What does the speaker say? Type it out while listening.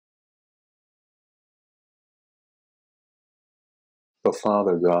the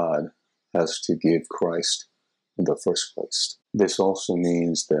Father God has to give Christ in the first place. This also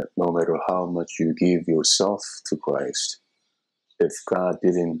means that no matter how much you give yourself to Christ, if God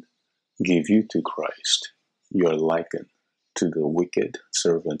didn't give you to Christ, you are likened to the wicked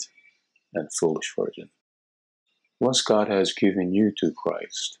servant and foolish virgin. Once God has given you to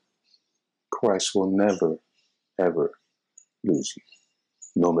Christ, Christ will never, ever lose you.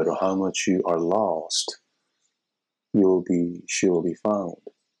 No matter how much you are lost, you will be surely found.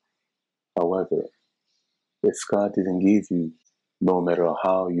 However, if God didn't give you, no matter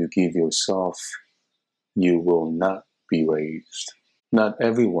how you give yourself, you will not be raised. Not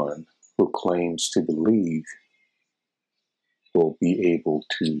everyone who claims to believe will be able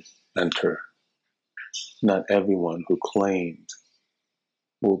to enter. Not everyone who claims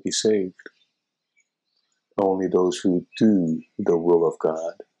will be saved. Only those who do the will of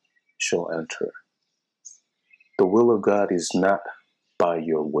God shall enter. The will of God is not by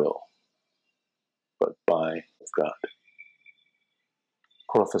your will, but by God.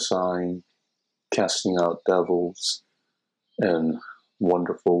 Prophesying, casting out devils, and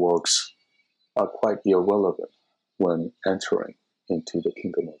wonderful works are quite irrelevant when entering into the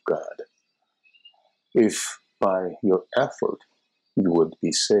kingdom of God. If by your effort you would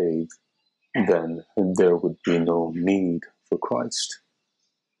be saved, then there would be no need for Christ.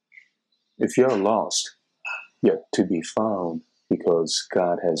 If you are lost, yet to be found because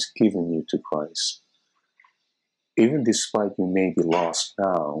God has given you to Christ, even despite you may be lost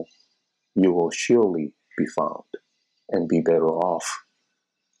now, you will surely be found and be better off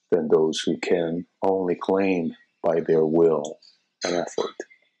than those who can only claim by their will and effort.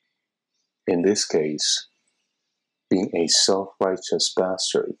 In this case, being a self-righteous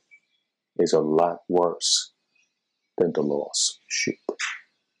bastard is a lot worse than the lost sheep,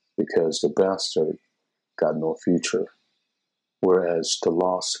 because the bastard got no future, whereas the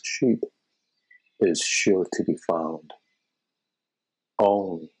lost sheep is sure to be found.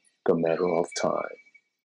 Only the matter of time.